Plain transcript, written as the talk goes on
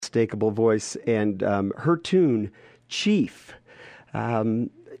unmistakable voice, and her tune, Chief.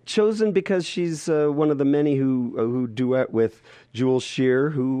 Chosen because she's one of the many who duet with Jules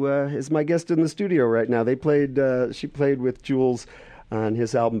Shear, who is my guest in the studio right now. She played with Jules on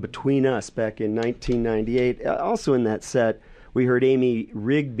his album Between Us back in 1998. Also in that set, we heard Amy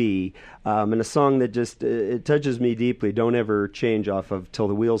Rigby, and a song that just it touches me deeply, Don't Ever Change, off of Till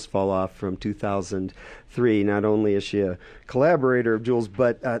the Wheels Fall Off from 2003. Not only is she a collaborator of Jules,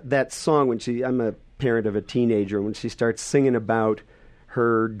 but that song, I'm a parent of a teenager, when she starts singing about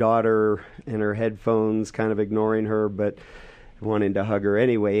her daughter and her headphones, kind of ignoring her, but wanting to hug her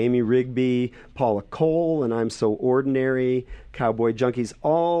anyway. Amy Rigby, Paula Cole, and I'm So Ordinary, Cowboy Junkies,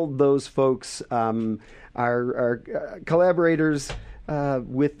 all those folks are collaborators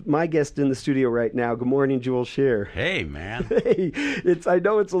with my guest in the studio right now. Good morning, Jules Shear. Hey, man. Hey, I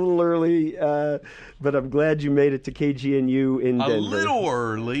know it's a little early, but I'm glad you made it to KGNU in Denver. A little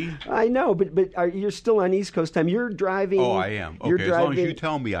early. I know, but you're still on East Coast time. You're driving. Oh, I am. Okay, as long as you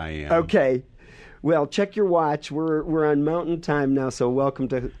tell me I am. Okay. Well, check your watch. We're on Mountain Time now, so welcome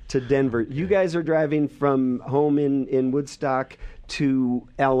to Denver. You guys are driving from home in Woodstock to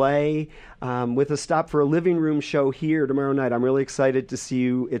L.A. With a stop for a living room show here tomorrow night. I'm really excited to see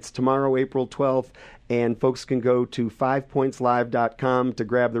you. It's tomorrow, April 12th, and folks can go to 5pointslive.com to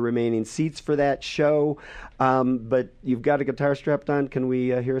grab the remaining seats for that show. But you've got a guitar strapped on. Can we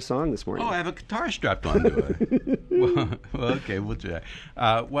hear a song this morning? Oh, I have a guitar strapped on to it. well, okay, we'll do that.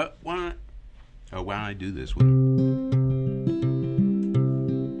 Why don't I do this one?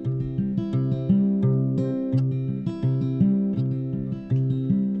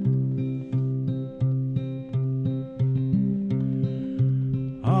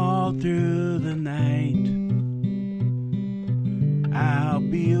 All through the night, I'll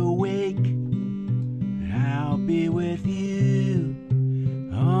be awake, I'll be with you.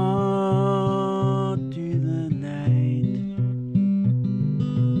 All through the night,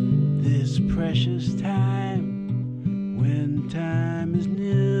 this precious time, when time is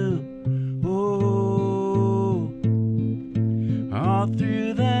new. Oh, all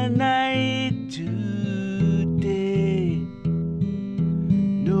through the night today,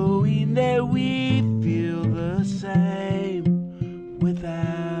 knowing that we feel the same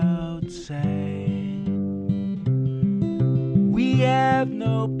without saying. We have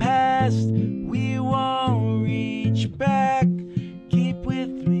no past, we won't reach back. Keep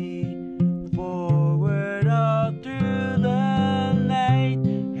with me forward all through the night,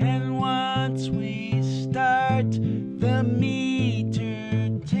 and once we start, the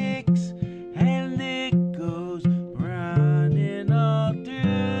meter ticks and it goes running all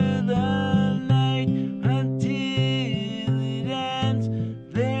through the night until it ends.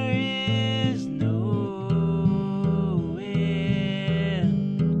 There is no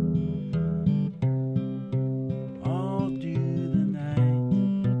end. All through the night,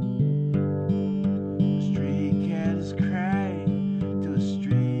 a stray cat is crying till a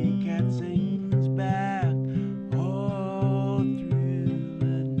stray cat sings back. All through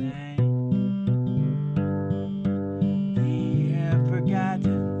the night, they have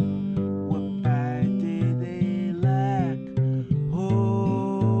forgotten what by day they lack.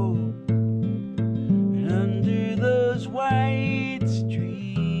 Oh, and under those white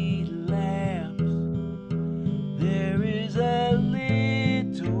street lamps, there is a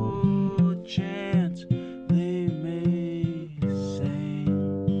little chance they may sing.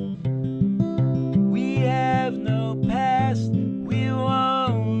 We have no past, we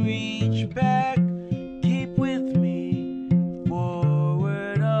won't reach back. Keep with me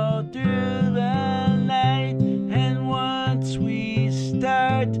forward all through the night, and once we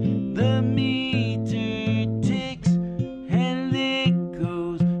start, the meter ticks and it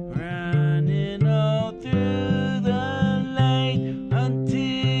goes running all through the night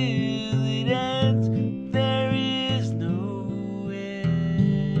until it ends. There is no end.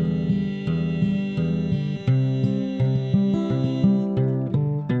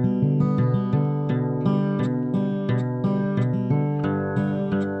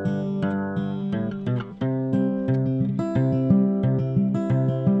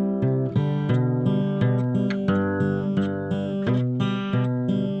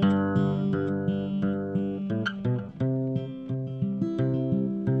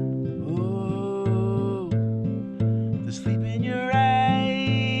 Oh, the sleep in your eyes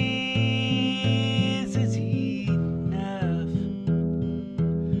is enough.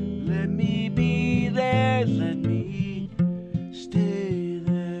 Let me be there, let me stay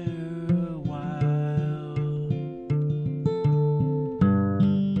there a while.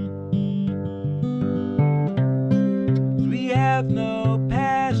 We have no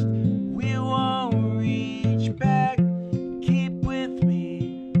past,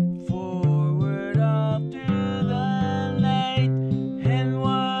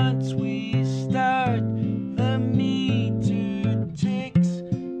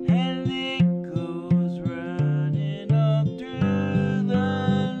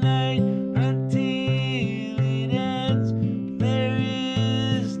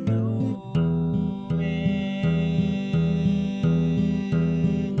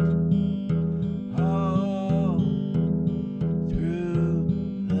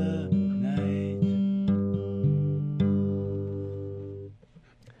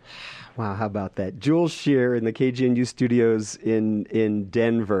 Wow, how about that? Jules Shear in the KGNU studios in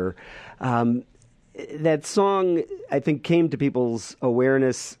Denver. That song, I think, came to people's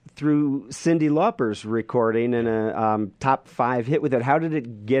awareness through Cyndi Lauper's recording and a top 5 hit with it. How did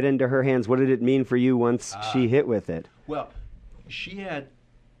it get into her hands? What did it mean for you once she hit with it? Well, she had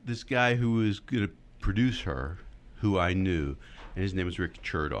this guy who was going to produce her, who I knew, and his name was Rick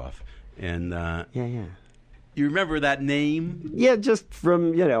Chertoff. And Yeah. you remember that name? Yeah, just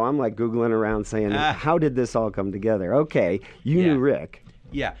from, I'm like Googling around saying, how did this all come together? Okay, you knew Rick.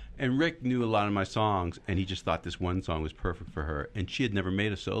 Yeah, and Rick knew a lot of my songs, and he just thought this one song was perfect for her. And she had never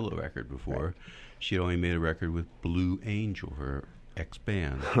made a solo record before. Right. She had only made a record with Blue Angel, her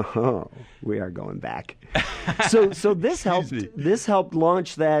ex-band. Oh, we are going back. So this helped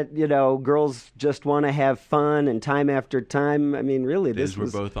launch that, girls just want to have fun and time after time. I mean, really,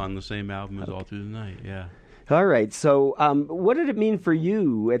 We're both on the same album as All Through the Night, yeah. All right. So, what did it mean for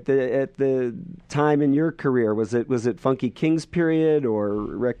you at the time in your career? Was it Funky Kings period or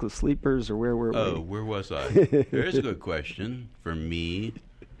Reckless Sleepers or where were we? Oh, where was I? There's a good question for me.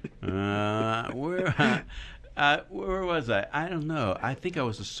 Where was I? I don't know. I think I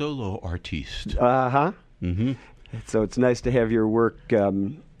was a solo artiste. Mm-hmm. So it's nice to have your work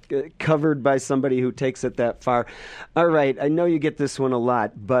covered by somebody who takes it that far. All right, I know you get this one a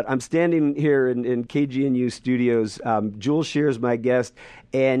lot, but I'm standing here in KGNU studios. Jules Shear is my guest,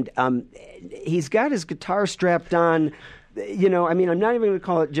 and he's got his guitar strapped on. I'm not even going to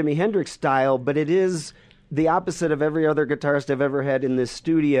call it Jimi Hendrix style, but it is the opposite of every other guitarist I've ever had in this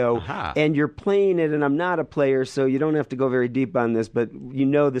studio. Aha. And you're playing it, and I'm not a player, so you don't have to go very deep on this, but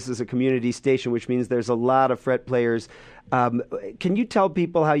this is a community station, which means there's a lot of fret players. Can you tell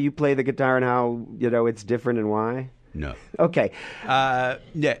people how you play the guitar and how, it's different and why? No. Okay.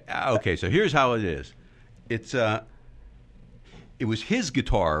 Okay, so here's how it is. It was his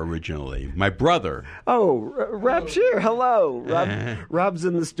guitar originally, my brother. Oh, Rob Shear, hello. Rob's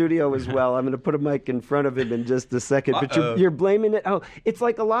in the studio as well. I'm going to put a mic in front of him in just a second. But you're blaming it. Oh, it's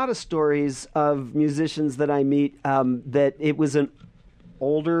like a lot of stories of musicians that I meet that it was an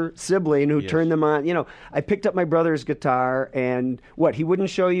older sibling who turned them on. I picked up my brother's guitar, and he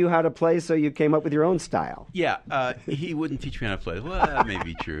wouldn't show you how to play, so you came up with your own style. Yeah, he wouldn't teach me how to play. Well, that may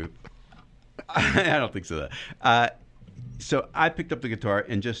be true. I don't think so. So I picked up the guitar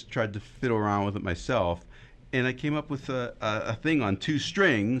and just tried to fiddle around with it myself, and I came up with a thing on 2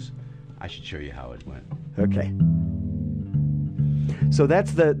 strings. I should show you how it went. Okay. So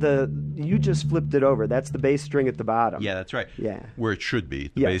that's you just flipped it over. That's the bass string at the bottom. Yeah, that's right. Yeah. Where it should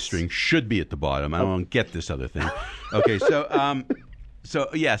be. The bass string should be at the bottom. I don't get this other thing. Okay, so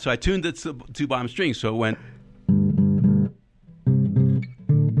I tuned it to 2 bottom strings, so it went.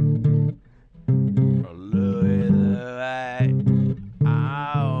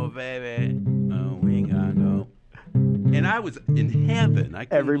 Oh, baby, we gotta go. And I was in heaven.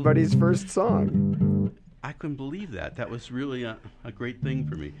 Everybody's first song. I couldn't believe that. That was really a great thing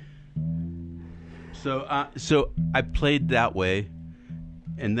for me. So I played that way,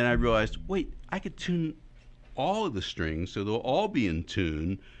 and then I realized, wait, I could tune all of the strings so they'll all be in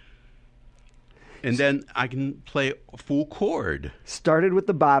tune, and then I can play a full chord. Started with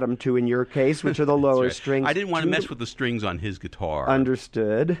the bottom 2 in your case, which are the lower right. strings. I didn't want to mess with the strings on his guitar.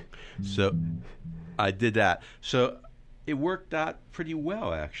 Understood. So I did that. So it worked out pretty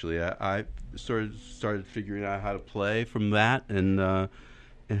well, actually. I started figuring out how to play from that and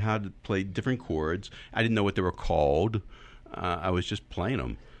how to play different chords. I didn't know what they were called. I was just playing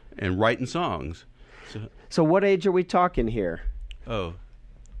them and writing songs. So what age are we talking here? Oh,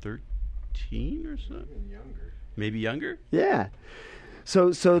 13 or so? Younger. Maybe younger? Yeah.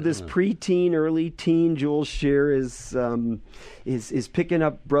 So this preteen, early teen Jules Shear is picking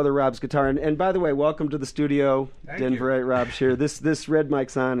up Brother Rob's guitar. And by the way, welcome to the studio, Denverite Rob Shear. This red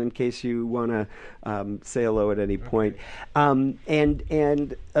mic's on in case you want to say hello at any point. And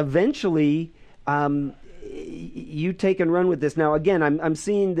eventually, you take and run with this. Now, again, I'm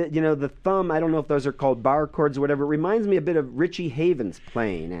seeing that, the thumb, I don't know if those are called bar chords or whatever. It reminds me a bit of Richie Havens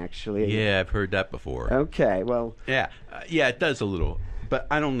playing, actually. Yeah, I've heard that before. Okay, well. Yeah, it does a little. But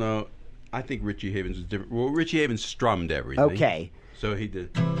I don't know. I think Richie Havens was different. Well, Richie Havens strummed everything. Okay. So he did.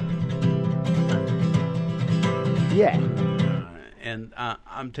 Yeah. And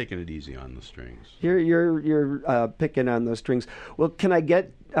I'm taking it easy on the strings. You're picking on those strings. Well, can I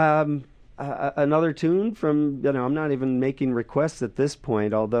get another tune from? I'm not even making requests at this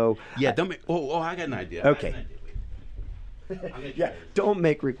point. Although. Yeah. Don't make. Oh, I got an idea. Okay. Yeah. Don't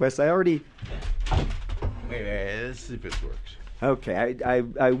make requests. I already. Wait. Let's see if it works. Okay.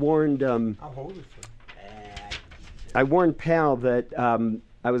 I warned. I'll hold it for you. I warned Pal that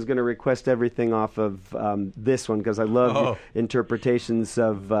I was going to request everything off of this one because I love interpretations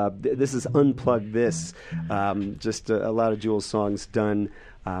of. This is Unplug This, just a lot of Jules songs done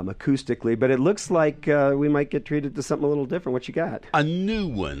acoustically. But it looks like we might get treated to something a little different. What you got? A new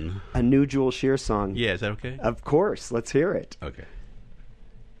one. A new Jules Shear song. Yeah, is that okay? Of course. Let's hear it. Okay.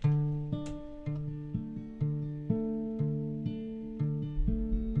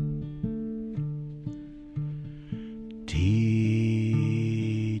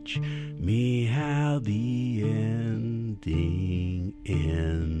 Teach me how the ending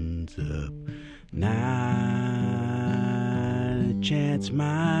ends up. Not a chance,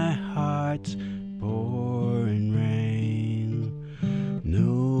 my heart's pouring rain.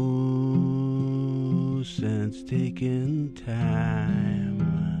 No sense taking time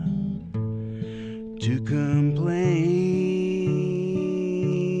to complain.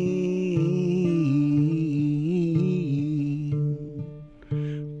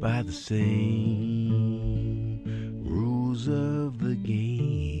 By the same rules of the game.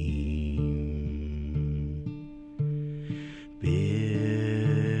 Busy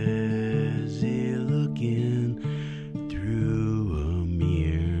looking through a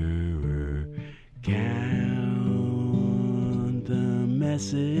mirror. Count the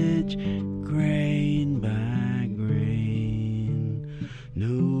message grain by grain.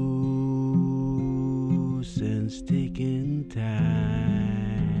 No sense taking time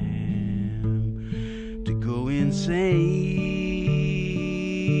to go insane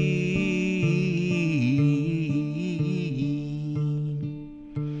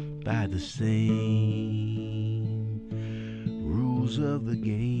by the same rules of the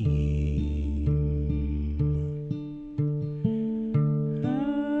game.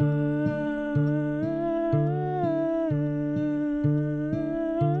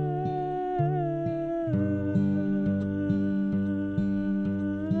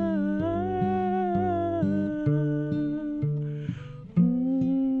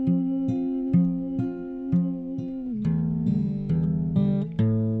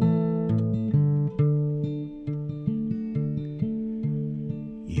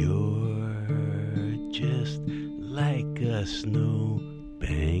 Just like a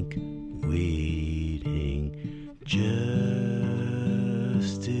snowbank waiting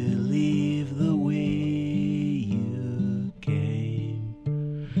just to leave the way you came.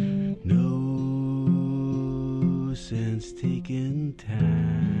 No sense taking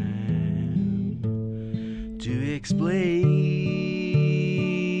time to explain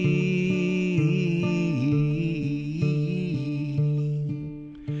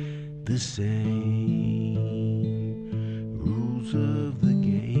the same rules of the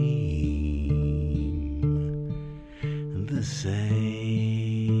game, the same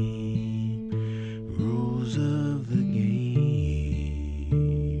rules of the game.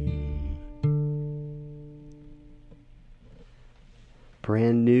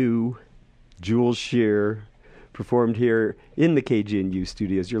 Brand new Jules Shear, performed here in the KGNU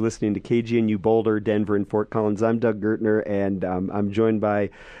studios. You're listening to KGNU Boulder, Denver, and Fort Collins. I'm Doug Gertner, and I'm joined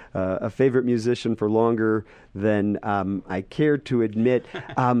by a favorite musician for longer than I care to admit.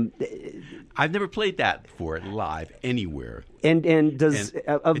 I've never played that before live anywhere. And does it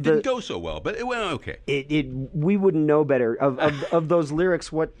didn't go so well, but it went okay. We wouldn't know better. Of those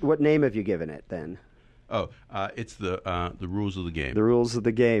lyrics, what name have you given it then? Oh, it's the rules of the game. The rules of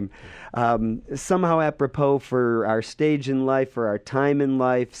the game. Somehow apropos for our stage in life, for our time in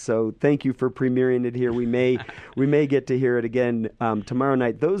life. So thank you for premiering it here. We may get to hear it again tomorrow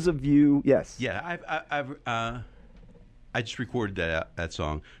night. Those of you, yes. Yeah, I just recorded that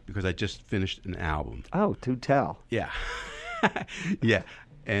song because I just finished an album. Oh, to tell. Yeah, yeah,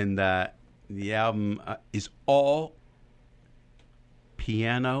 and the album is all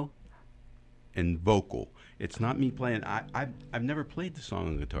piano and vocal. It's not me playing. I've never played the song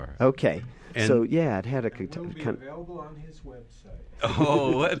on guitar. Okay. And so yeah, it had a it will be available on his website.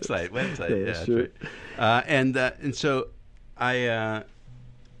 Oh, website. Yeah, sure. That's right. And so I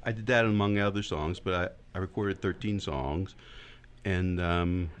did that among other songs, but I recorded 13 songs,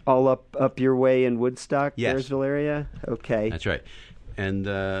 and all up your way in Woodstock, yes. Bearsville area. Okay. That's right. And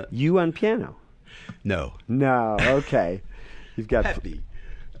you on piano? No. Okay. You've got Peppy.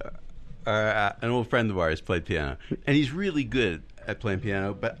 An old friend of ours played piano, and he's really good at playing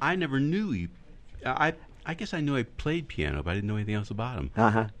piano. But I never knew he. I guess I knew I played piano, but I didn't know anything else about him.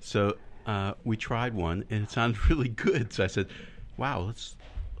 Uh-huh. So we tried one, and it sounded really good. So I said, "Wow, let's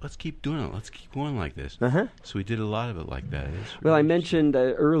keep doing it. Let's keep going like this." Uh-huh. So we did a lot of it like that. Well, I mentioned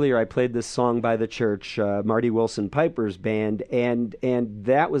earlier I played this song by the church, Marty Wilson Piper's band, and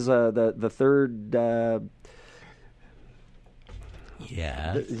that was the third.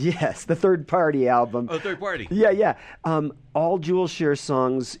 Yeah. Yes, the Third Party album. Oh, Third Party. Yeah. All Jules Shear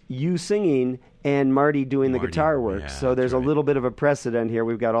songs, you singing and Marty doing the guitar work. Yeah, so there's that's a little bit of a precedent here.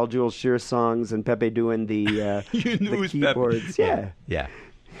 We've got all Jules Shear songs and Pepe doing the You knew it the was keyboards. Pepe. Yeah.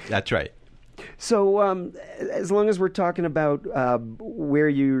 That's right. So, as long as we're talking about where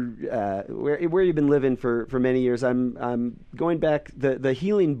you've been living for many years, I'm going back the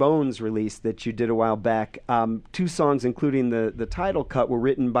Healing Bones release that you did a while back. 2 songs, including the title cut, were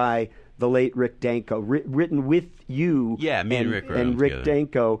written by the late Rick Danko, written with you. Yeah, me and Rick wrote them Rick together.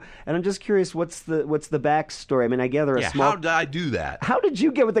 Danko. And I'm just curious, what's the backstory? I mean, I gather a small. How did I do that? How did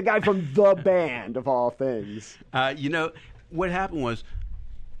you get with the guy from the band of all things? What happened was,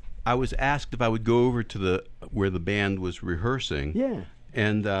 I was asked if I would go over to where the band was rehearsing, Yeah.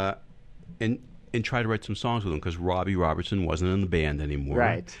 and try to write some songs with them because Robbie Robertson wasn't in the band anymore,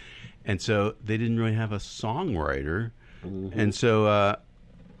 Right. And so they didn't really have a songwriter, Mm-hmm. and so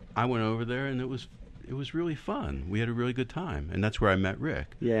I went over there, and it was really fun. We had a really good time, and that's where I met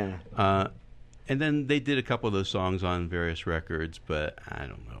Rick. Yeah. And then they did a couple of those songs on various records, but I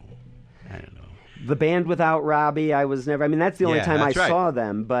don't know. The band without Robbie, I was never. I mean, that's the only Yeah, time I that's right. saw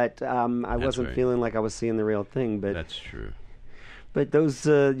them, but I wasn't right. feeling like I was seeing the real thing. But That's true. but those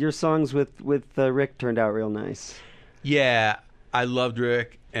your songs with Rick turned out real nice. Yeah, I loved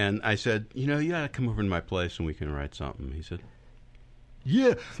Rick, and I said, you got to come over to my place and we can write something. He said,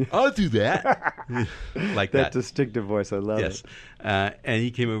 yeah, I'll do that. Like That that. distinctive voice, I love Yes. it. And he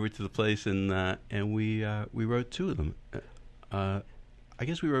came over to the place, and we wrote 2 of them. I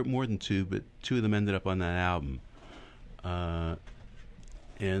guess we wrote more than 2, but 2 of them ended up on that album. And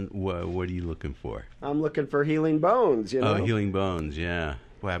what are you looking for? I'm looking for Healing Bones. You know, Oh, Healing Bones, yeah.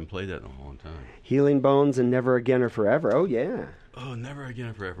 Boy, I haven't played that in a long time. Healing Bones and Never Again or Forever. Oh yeah. Oh, Never Again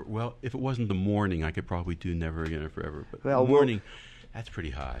or Forever. Well, if it wasn't The Morning, I could probably do Never Again or Forever. But Well, The Morning, that's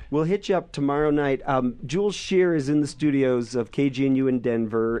pretty high. We'll hit you up tomorrow night. Jules Shear is in the studios of KGNU in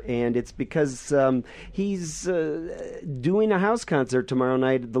Denver, and it's because he's doing a house concert tomorrow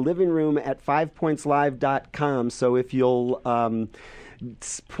night at the living room at 5pointslive.com. So if you'll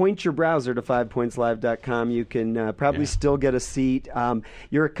point your browser to 5pointslive.com, you can probably still get a seat.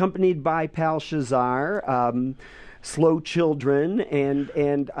 You're accompanied by Pal Shazar. Slow Children,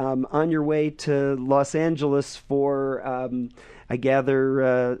 and on your way to Los Angeles for, I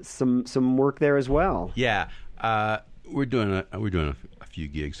gather, some work there as well. Yeah, we're doing a few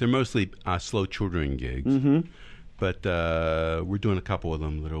gigs. They're mostly Slow Children gigs, but we're doing a couple of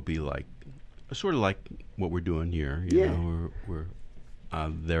them that'll be like sort of like what we're doing here. You know, we're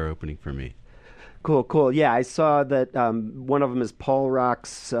they're opening for me. Cool. Yeah, I saw that one of them is Paul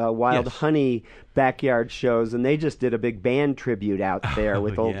Rock's Wild Yes. Honey backyard shows, and they just did a big band tribute out there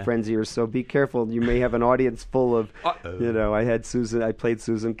with old friends of yours. So be careful; you may have an audience full of, I played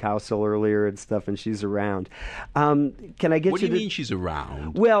Susan Cowsill earlier and stuff, and she's around. Can I get What you? do you mean she's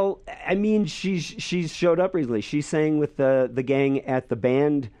around? Well, I mean she's showed up recently. She sang with the gang at the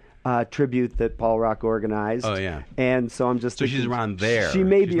band tribute that Paul Rock organized. Oh, yeah. And so I'm just So thinking, she's around there. She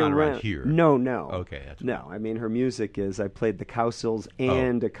may She's be not around here. No. Okay, that's no. I mean, her music is. I played the Cowsills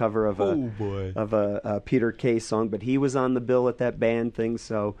and a cover of a Peter Kay song, but he was on the bill at that band thing.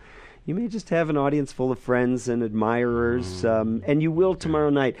 So you may just have an audience full of friends and admirers, and you will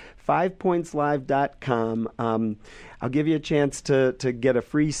tomorrow night. 5pointslive.com. I'll give you a chance to get a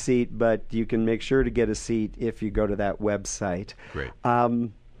free seat, but you can make sure to get a seat if you go to that website. Great.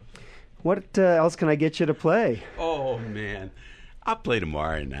 What else can I get you to play? Oh, man. I'll play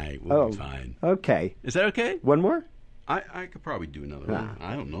tomorrow night. We'll be fine. Okay. Is that okay? One more? I could probably do another one.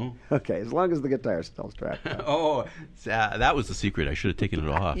 I don't know. Okay, as long as the guitar's still strapped on. Oh, that was the secret. I should have taken it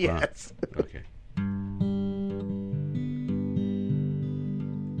off. Yes. Huh? Okay.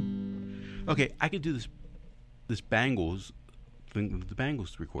 Okay, I could do this Bangles thing. The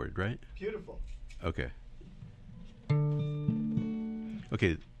Bangles recorded, right? Beautiful. Okay.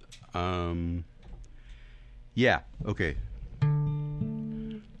 Okay. Yeah. Okay.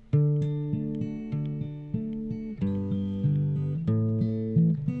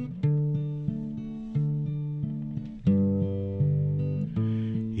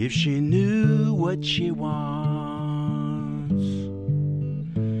 If she knew what she wants,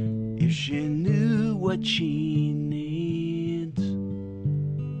 if she knew what she needs,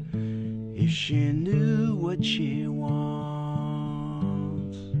 if she knew what she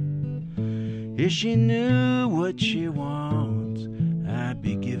wants, if she knew what she wants, I'd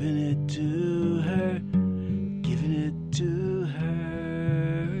be giving it to her, giving it to her.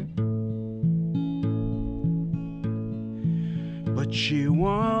 But she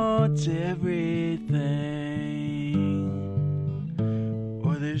wants everything.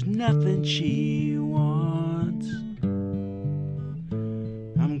 there's nothing she wants.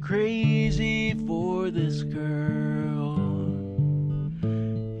 I'm crazy for this girl.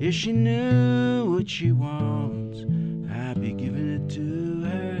 If she knew what she wants, I'd be giving it to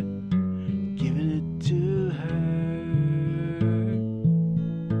her, giving it to her.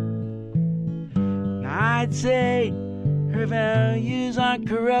 Now I'd say her values aren't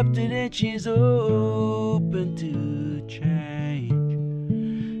corrupted and she's open to change.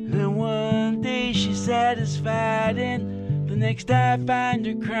 And then one day she's satisfied and the next I find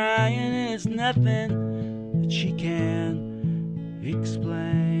her crying and it's nothing that she can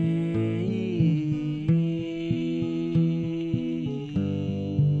explain.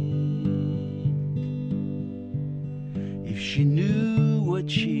 If she knew what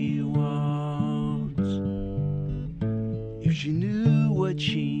she wants, if she knew what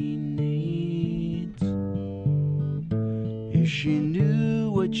she needs, if she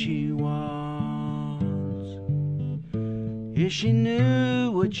knew what she wants, if she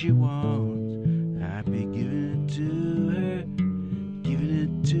knew what she wants, I'd be giving it to her, giving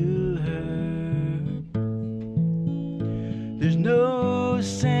it to her. There's no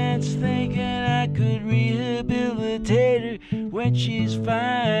sense thinking I could rehabilitate her when she's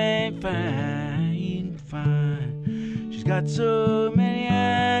fine, fine, fine. She's got so many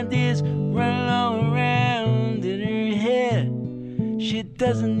ideas running all around in her head. She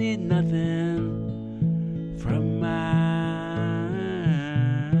doesn't need nothing from mine.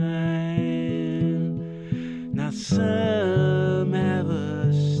 Now some have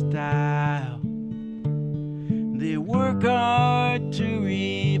a style they work hard to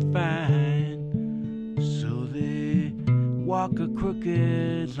refine, so they walk a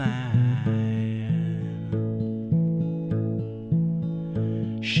crooked line.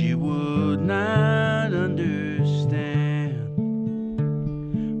 She would not understand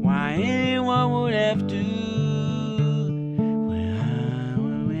why anyone would have to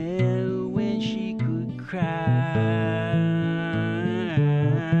when she could cry.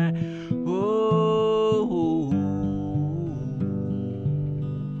 Oh,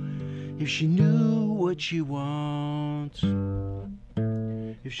 if she knew what she wants,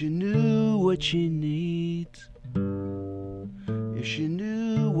 if she knew what she needs, if she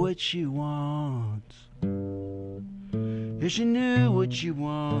knew what she wants, if she knew what she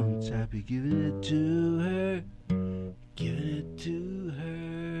wants, I'd be giving it to her, giving it to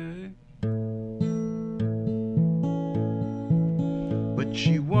her. But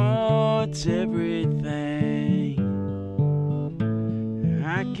she wants everything, and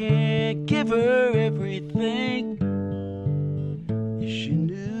I can't give her everything. If she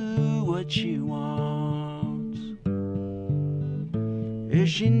knew what she wants, if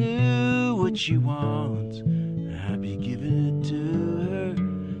she knew what she wants, I'd be giving it to her,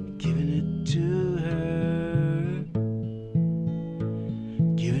 giving it to her,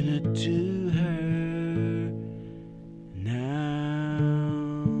 giving it to her now.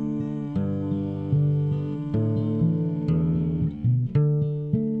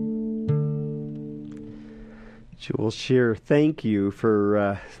 Jules Shear, thank you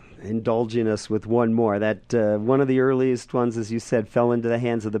for indulging us with one more. That one of the earliest ones, as you said, fell into the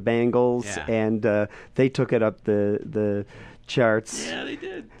hands of the Bangles, Yeah. and they took it up the charts. Yeah, they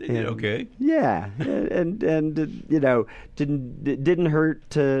did. They did okay. Yeah, and you know, didn't hurt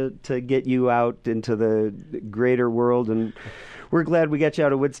to get you out into the greater world, and we're glad we got you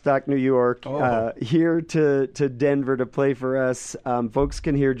out of Woodstock, New York, here to Denver to play for us. Folks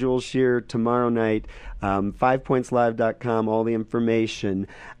can hear Jules Shear tomorrow night. 5pointslive.com, all the information.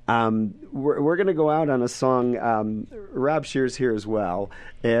 We're going to go out on a song. Rob Shear's here as well,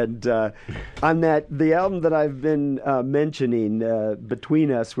 and on the album that I've been mentioning, Between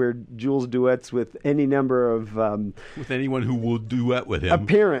Us, where Jules duets with any number of With anyone who will duet with him.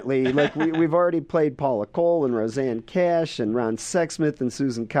 apparently, like we've already played Paula Cole and Roseanne Cash and Ron Sexsmith and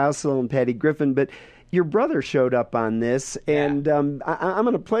Susan Cosell and Patty Griffin, but your brother showed up on this, and I'm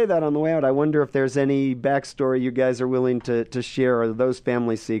going to play that on the way out. I wonder if there's any backstory you guys are willing to share, or those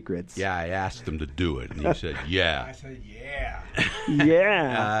family secrets. Yeah, I asked him to do it, and he said, yeah. I said, yeah.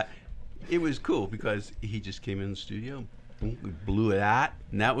 Yeah. It was cool because he just came in the studio, we blew it out,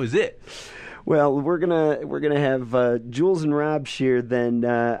 and that was it. Well, we're gonna have Jules and Rob Shear then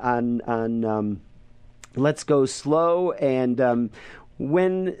on Let's Go Slow, and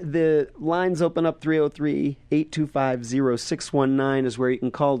When the lines open up, 303-825-0619 is where you can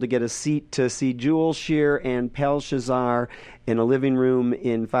call to get a seat to see Jules Shear and Pal Shazar in a living room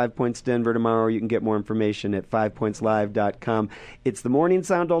in 5 Points, Denver tomorrow. You can get more information at 5pointslive.com. It's the Morning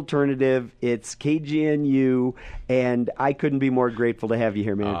Sound Alternative. It's KGNU, and I couldn't be more grateful to have you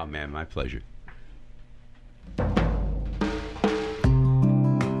here, man. Oh, man, my pleasure.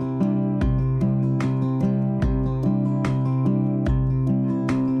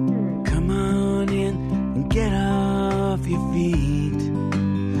 Get off your feet.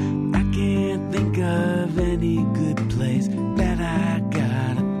 I can't think of any good place that I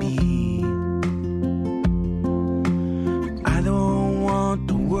gotta be. I don't want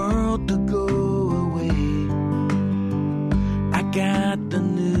the world to go away. I got the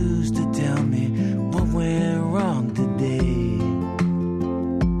news to tell me what went wrong today.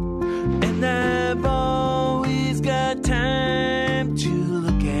 And I've always got time to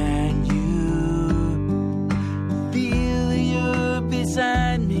look at you.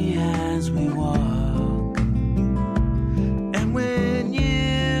 Beside me as we walk. And when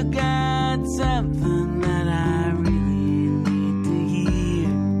you got something that I really need to hear,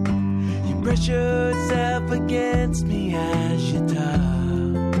 you brush yourself against me as you talk.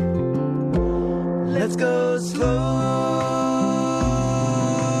 Let's go slow,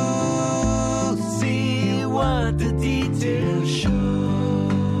 see what the details show.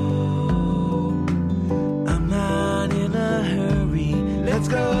 I'm not in a hurry. Let's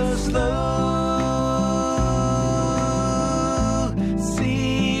go slow,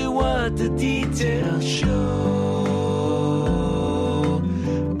 see what the details show.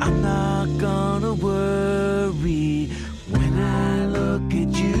 I'm not gonna worry when I look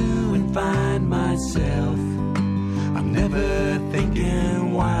at you and find myself. I'm never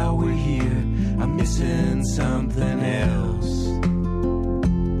thinking while we're here, I'm missing something else.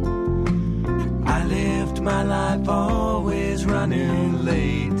 I lived my life always running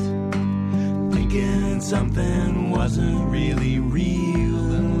late, thinking something wasn't really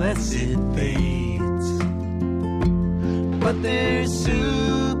real unless it fades. But there's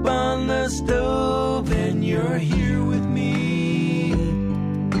soup on the stove and you're here with me,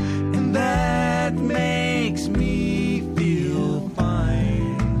 and that makes me feel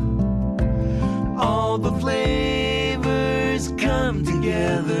fine. All the flavors come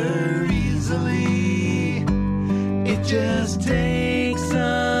together easily. It just takes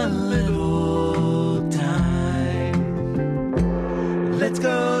a little time. Let's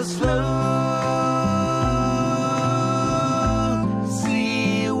go slow,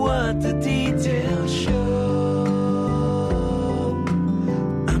 see what the details show.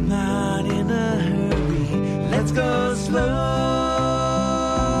 I'm not in a hurry. Let's go slow,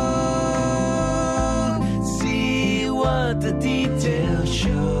 see what the details show.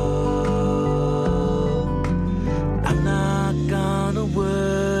 I'm not gonna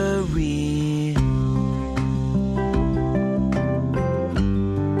worry.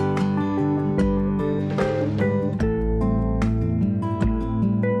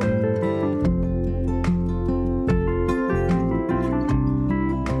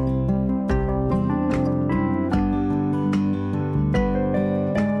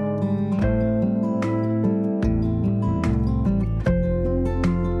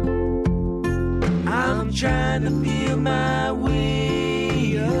 I'm trying to feel my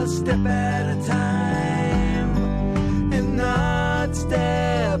way a step at a time and not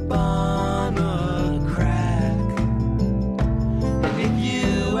step on a crack. And if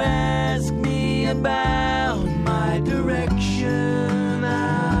you ask me about my direction,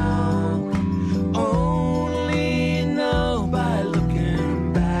 I'll only know by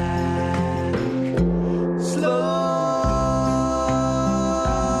looking back. Slow,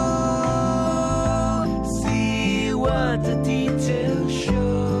 what the details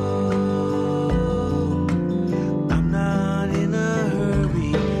show. I'm not in a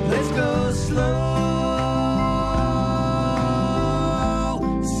hurry. Let's go slow,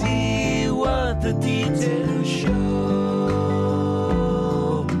 see what the details